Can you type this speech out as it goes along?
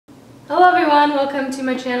Hello everyone, welcome to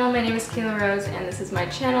my channel. My name is Kayla Rose and this is my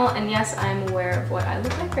channel, and yes, I'm aware of what I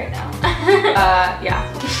look like right now. Yeah.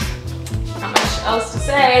 Not much else to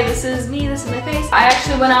say. This is me, this is my face. I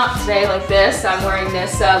actually went out today like this. I'm wearing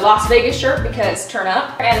this Las Vegas shirt because turn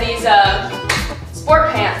up, and these sport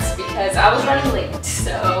pants because I was running late.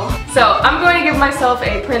 So I'm going to give myself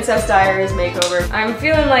a Princess Diaries makeover. I'm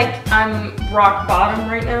feeling like I'm rock bottom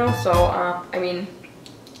right now, so I mean,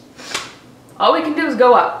 all we can do is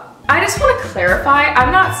go up. I just want to clarify,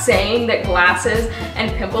 I'm not saying that glasses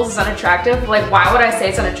and pimples is unattractive. Like, why would I say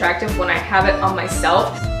it's unattractive when I have it on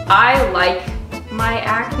myself? I like my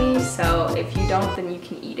acne, so if you don't, then you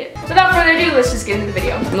can eat it. Without further ado, let's just get into the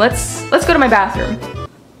video. Let's go to my bathroom.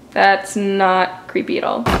 That's not creepy at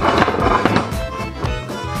all.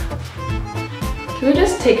 Can we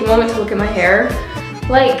just take a moment to look at my hair?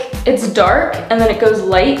 Like, it's dark, and then it goes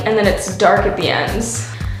light, and then it's dark at the ends.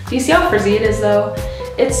 Do you see how frizzy it is though?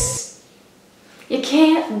 You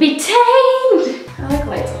can't be tamed. I like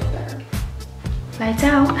lights out better. Lights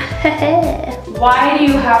out. Why do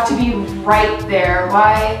you have to be right there?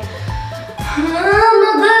 Why? Oh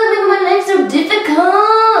my god, my legs are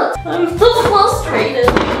difficult. I'm so frustrated.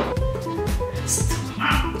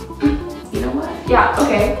 You know what? Yeah,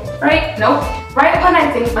 okay. Right? Nope. Right when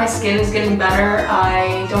I think my skin is getting better,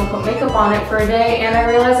 I don't put makeup on it for a day and I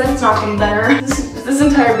realize that it's not getting better. This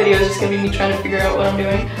entire video is just gonna be me trying to figure out what I'm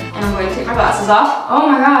doing. And I'm going to take my glasses off. Oh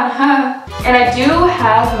my god. And I do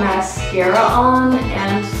have mascara on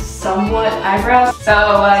and somewhat eyebrows. So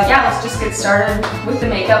yeah, let's just get started with the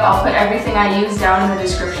makeup. I'll put everything I use down in the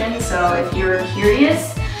description. So if you're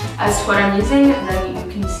curious as to what I'm using, then you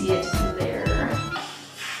can see it there.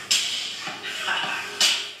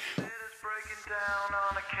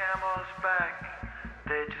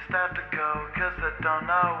 They just have to go cause they don't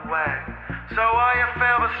know where. So while your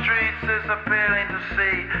favorite streets is appealing to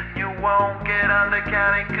see, you won't get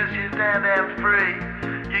undercounted cause you're damn free.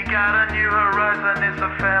 You got a new horizon, it's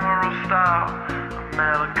ephemeral style. A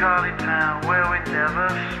melancholy town where we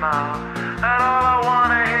never smile. And all I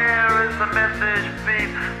wanna hear is the message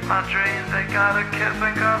beat. My dreams, they gotta kiss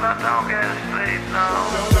me cause I don't get sleep,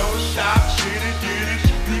 no. No shop, shit it, get it,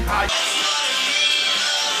 sleep high.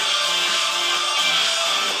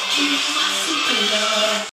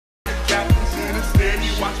 Captains in the steady,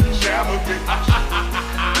 watch me navigate.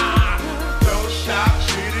 Don't shop,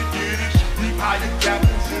 shit it, get it, sleep higher.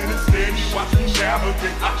 Captains in the steady, watch me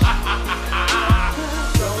navigate.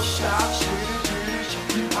 Don't shop, shit it, get it,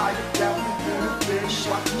 sleep higher. Captains in the steady,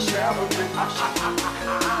 watch me navigate.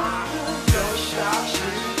 Don't shop,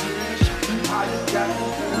 shit it, get it, sleep higher.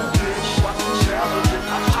 Captains in the steady, watch me navigate.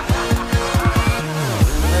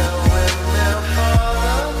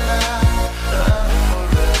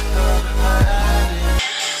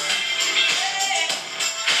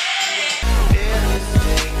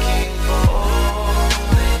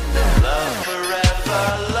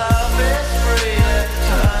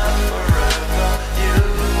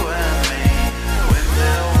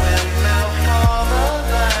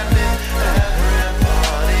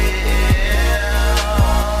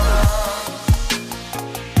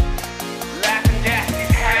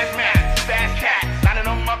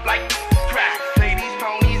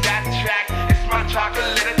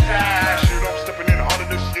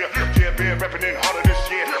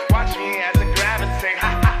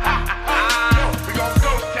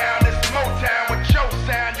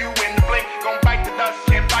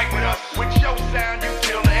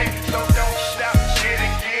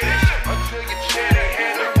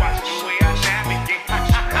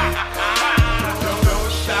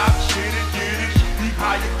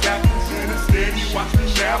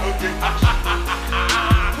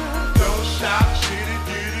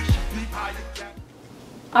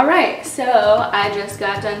 Alright, so I just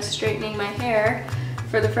got done straightening my hair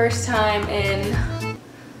for the first time in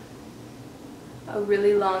a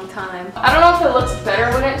really long time. I don't know if it looks better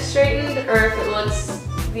when it's straightened or if it looks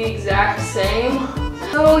the exact same.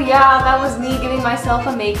 So yeah, that was me giving myself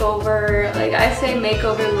a makeover. Like, I say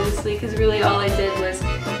makeover loosely because really all I did was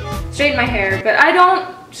straighten my hair, but I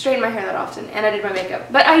don't straighten my hair that often, and I did my makeup.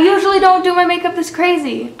 But I usually don't do my makeup this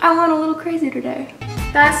crazy. I went a little crazy today.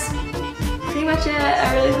 That's pretty much it.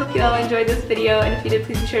 I really hope you all enjoyed this video, and if you did,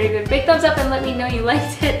 please be sure to give it a big thumbs up and let me know you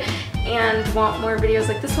liked it and want more videos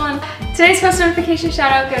like this one. Today's post notification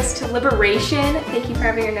shout out goes to Liberation. Thank you for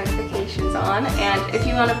having your notifications on, and if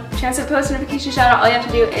you want a chance to post notification shout out, all you have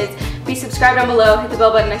to do is be subscribed down below, hit the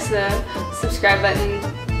bell button next to the subscribe button,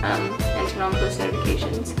 and turn on post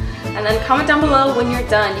notifications. And then comment down below when you're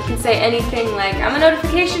done. You can say anything like, I'm a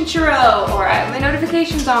notification churro, or my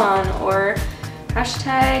notification's on, or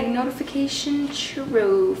Hashtag notification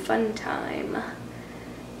churro fun time.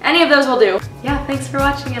 Any of those will do. Yeah, thanks for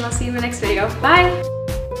watching and I'll see you in the next video. Bye!